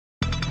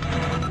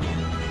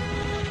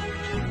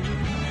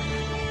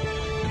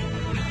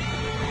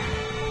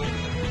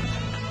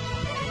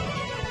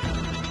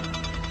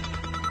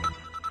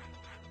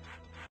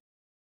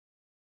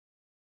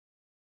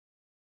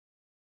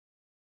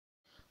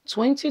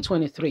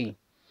2023,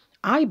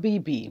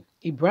 IBB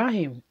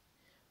Ibrahim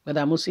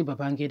Badamasi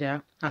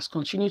Babangida has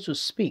continued to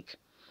speak,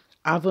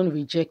 having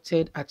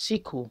rejected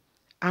Atiku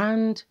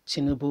and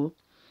Tinubu,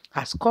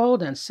 has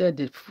called and said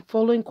the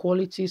following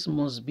qualities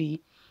must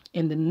be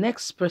in the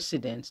next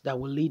president that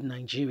will lead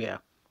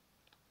Nigeria.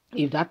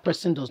 If that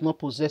person does not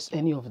possess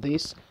any of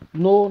this,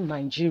 no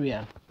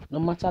Nigerian, no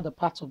matter the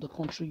part of the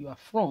country you are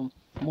from,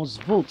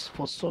 must vote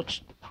for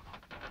such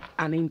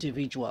an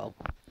individual.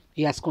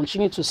 He has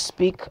continued to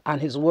speak,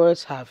 and his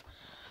words have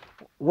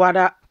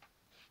rather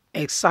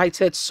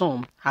excited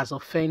some, has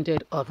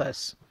offended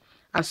others.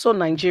 And so,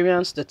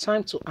 Nigerians, the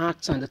time to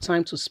act and the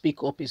time to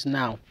speak up is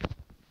now.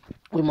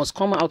 We must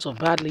come out of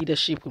bad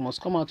leadership. We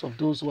must come out of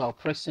those who are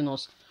oppressing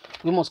us.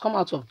 We must come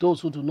out of those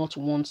who do not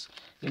want,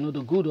 the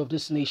good of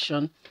this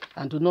nation,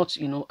 and do not,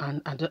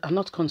 and are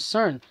not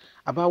concerned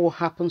about what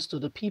happens to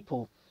the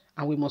people.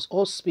 And we must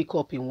all speak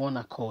up in one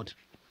accord.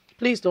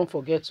 Please don't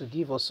forget to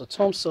give us a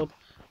thumbs up,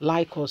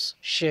 like us,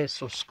 share,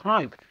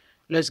 subscribe.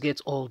 Let's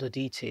get all the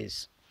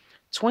details.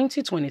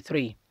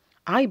 2023,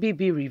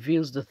 IBB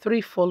reveals the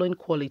three following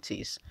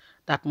qualities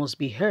that must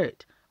be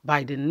heard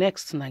by the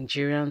next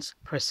Nigerian's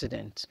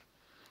president.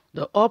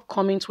 The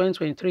upcoming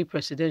 2023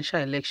 presidential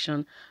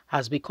election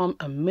has become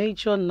a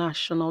major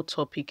national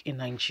topic in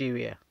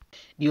Nigeria.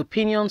 The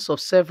opinions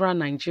of several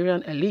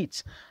Nigerian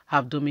elites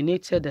have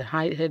dominated the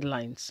high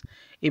headlines.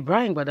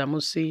 Ibrahim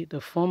Badamasi,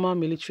 the former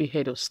military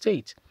head of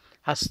state,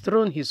 has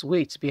thrown his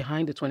weight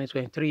behind the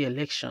 2023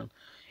 election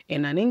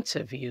in an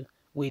interview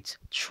with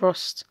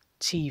Trust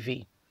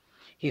TV.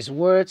 His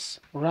words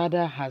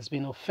rather has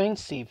been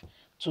offensive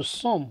to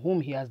some whom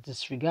he has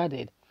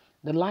disregarded,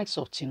 the likes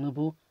of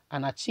Tinubu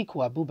and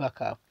Atiku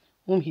Abubakar,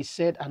 whom he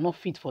said are not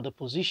fit for the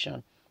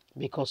position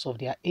because of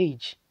their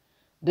age.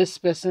 This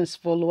person's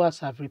followers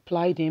have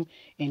replied him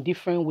in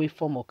different way,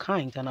 form, or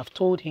kind, and have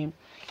told him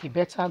he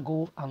better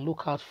go and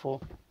look out for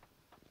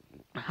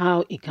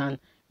how he can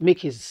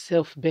make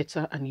himself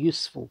better and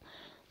useful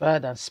rather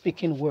than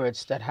speaking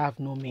words that have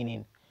no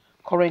meaning.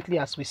 Currently,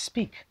 as we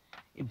speak,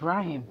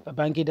 Ibrahim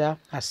Babangida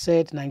has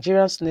said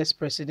Nigeria's next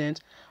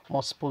president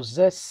must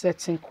possess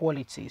certain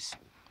qualities.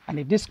 And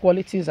if these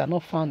qualities are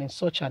not found in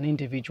such an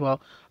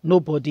individual,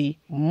 nobody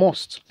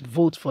must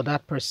vote for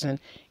that person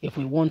if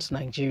we want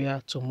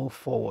Nigeria to move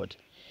forward.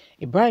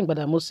 Ibrahim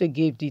Badamose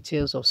gave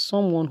details of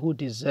someone who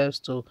deserves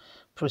to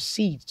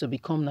proceed to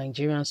become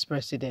Nigeria's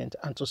president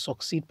and to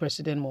succeed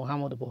President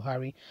Muhammadu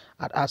Buhari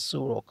at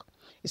Aso Rock.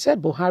 He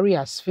said Buhari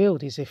has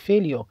failed. He's a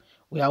failure.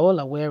 We are all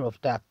aware of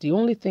that. The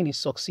only thing he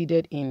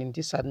succeeded in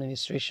this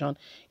administration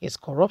is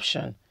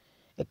corruption,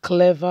 a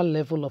clever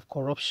level of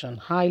corruption,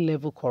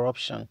 high-level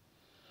corruption.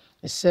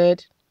 He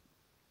said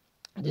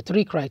the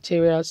three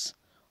criteria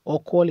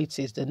or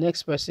qualities the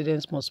next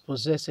president must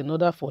possess in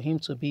order for him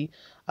to be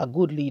a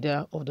good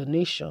leader of the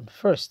nation.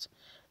 First,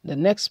 the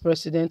next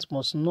president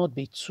must not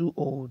be too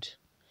old.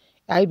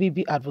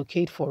 IBB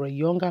advocate for a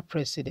younger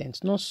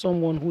president, not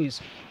someone who is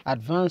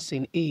advanced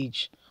in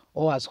age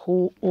or as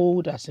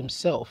old as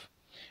himself.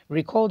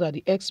 Recall that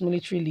the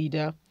ex-military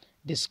leader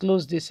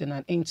disclosed this in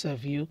an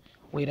interview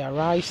with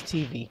Arise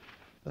TV,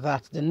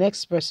 that the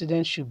next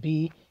president should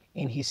be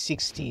in his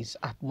 60s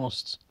at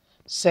most.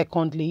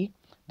 Secondly,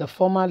 the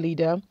former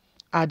leader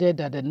added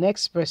that the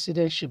next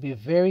president should be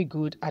very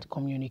good at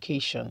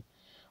communication.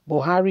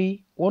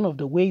 Buhari, one of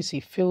the ways he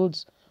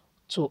failed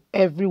to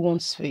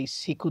everyone's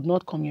face, he could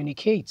not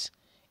communicate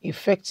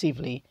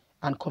effectively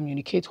and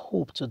communicate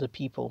hope to the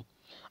people.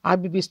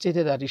 IBB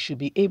stated that he should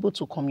be able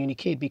to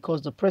communicate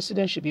because the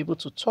president should be able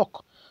to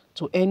talk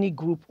to any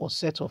group or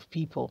set of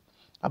people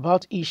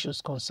about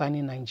issues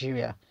concerning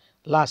Nigeria.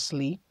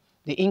 Lastly,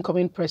 the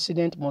incoming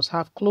president must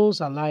have close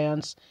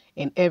alliance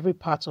in every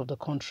part of the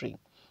country.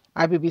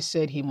 IBB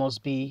said he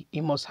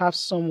must have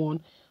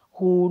someone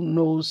who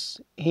knows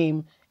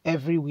him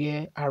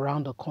everywhere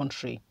around the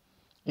country.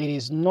 It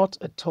is not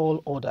a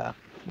tall order,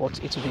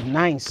 but it would be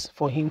nice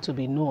for him to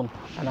be known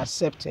and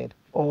accepted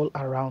all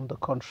around the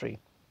country.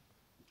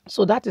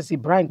 So that is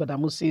Ibrahim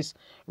Badamusi's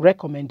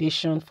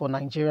recommendation for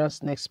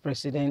Nigeria's next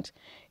president.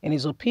 In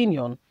his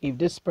opinion, if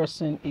this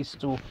person is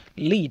to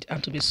lead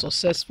and to be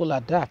successful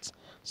at that,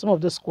 some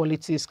of these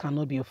qualities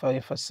cannot be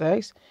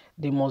overemphasized.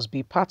 They must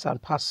be part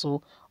and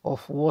parcel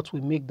of what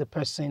will make the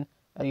person,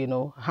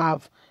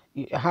 have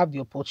the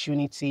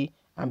opportunity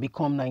and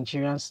become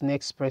Nigeria's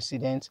next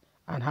president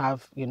and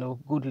have,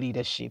 good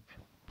leadership.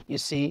 You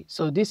see,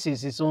 so this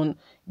is his own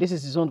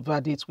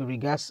verdict with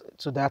regards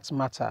to that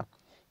matter.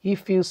 He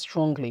feels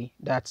strongly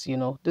that,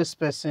 this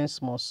person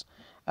must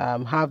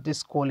have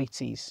these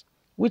qualities,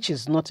 which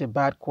is not a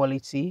bad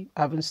quality,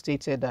 having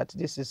stated that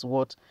this is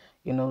what,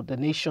 the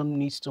nation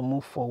needs to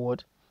move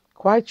forward.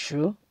 Quite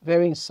true,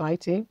 very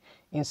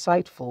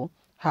insightful.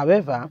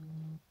 However,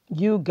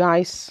 you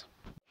guys,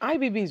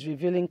 IBB is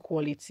revealing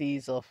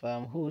qualities of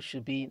who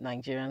should be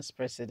Nigerian's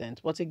president.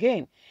 But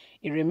again,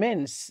 it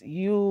remains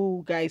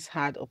you guys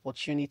had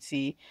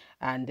opportunity,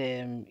 and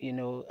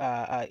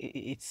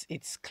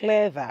it's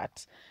clear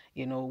that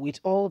with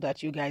all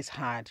that you guys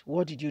had,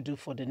 what did you do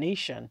for the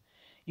nation?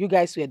 You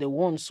guys were the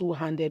ones who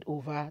handed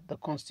over the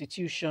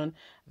constitution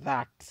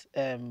that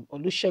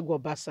Olusegun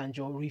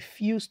Obasanjo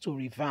refused to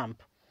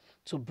revamp,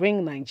 to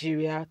bring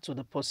Nigeria to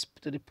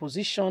the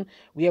position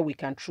where we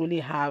can truly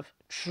have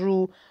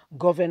true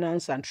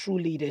governance and true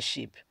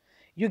leadership.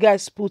 You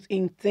guys put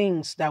in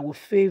things that will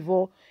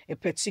favor a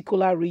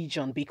particular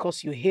region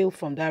because you hail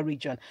from that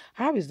region.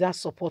 How is that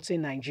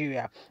supporting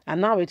Nigeria?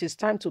 And now it is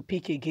time to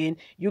pick again.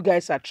 You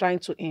guys are trying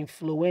to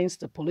influence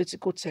the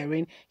political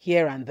terrain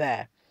here and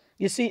there.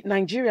 You see,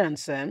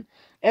 Nigerians,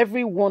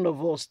 every one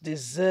of us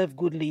deserve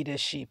good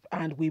leadership,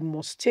 and we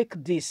must take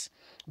this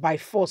by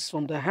force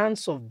from the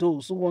hands of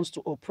those who wants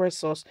to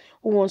oppress us,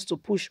 who wants to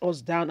push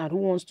us down, and who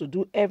wants to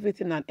do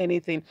everything and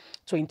anything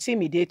to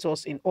intimidate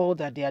us in all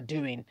that they are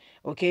doing.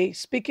 Okay,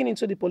 speaking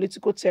into the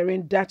political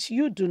terrain that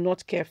you do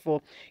not care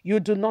for,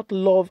 you do not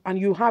love, and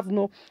you have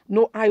no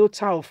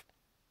iota of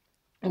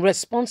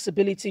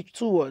responsibility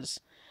towards.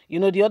 You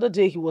know, the other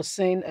day he was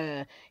saying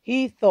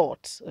he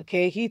thought,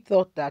 okay, he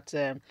thought that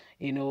they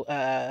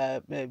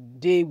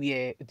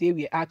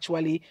were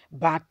actually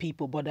bad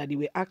people, but that they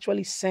were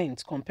actually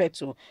sent compared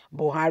to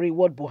Buhari,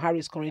 what Buhari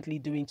is currently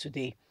doing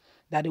today.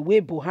 That the way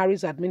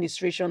Buhari's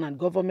administration and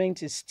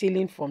government is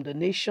stealing from the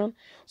nation.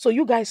 So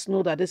you guys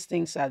know that these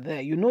things are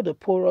there. You know the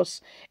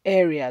porous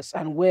areas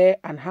and where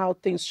and how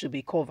things should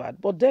be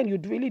covered. But then you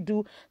really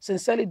do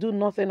sincerely do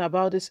nothing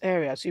about these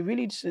areas. You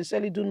really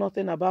sincerely do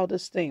nothing about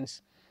these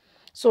things.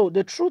 So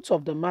the truth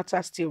of the matter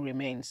still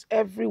remains.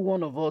 Every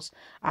one of us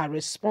are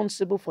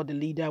responsible for the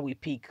leader we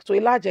pick. To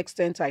a large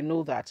extent, I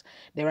know that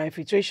there are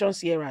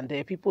infiltrations here and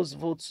there. People's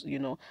votes,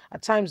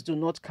 at times do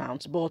not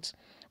count. But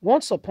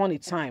once upon a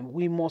time,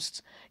 we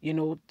must,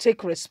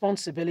 take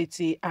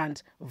responsibility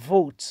and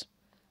vote.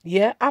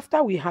 Yeah,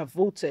 after we have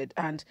voted,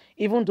 and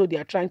even though they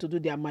are trying to do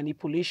their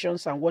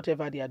manipulations and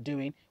whatever they are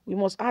doing, we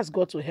must ask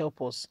God to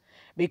help us.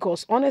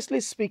 Because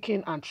honestly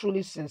speaking and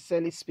truly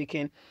sincerely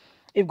speaking,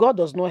 if God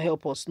does not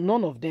help us,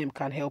 none of them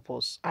can help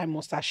us. I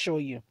must assure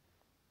you.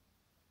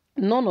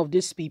 None of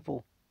these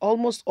people,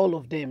 almost all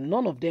of them,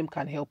 none of them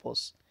can help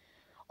us.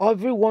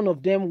 Every one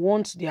of them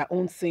wants their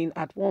own thing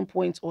at one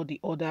point or the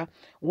other,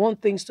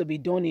 want things to be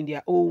done in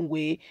their own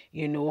way,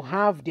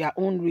 have their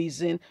own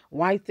reason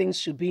why things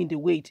should be in the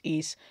way it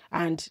is.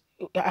 And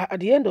at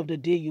the end of the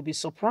day, you'll be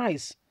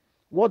surprised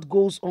what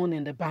goes on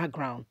in the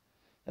background,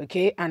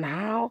 okay, and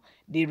how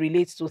they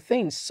relate to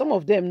things. Some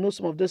of them know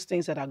some of those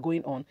things that are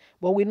going on,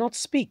 but will not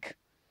speak.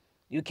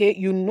 Okay,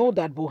 you know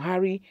that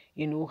Buhari,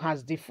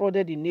 has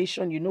defrauded the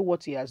nation. You know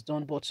what he has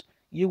done, but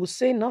you will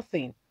say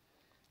nothing.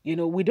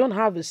 We don't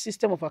have a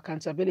system of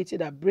accountability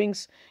that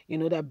brings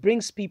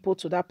people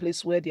to that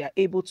place where they are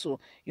able to,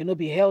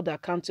 be held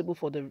accountable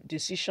for the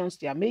decisions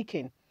they are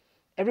making.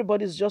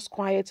 Everybody's just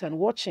quiet and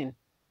watching.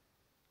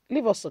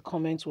 Leave us a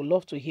comment. We'd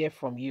love to hear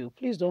from you.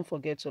 Please don't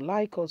forget to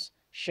like us,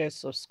 share,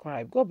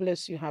 subscribe. God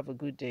bless you. Have a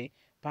good day.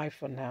 Bye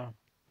for now.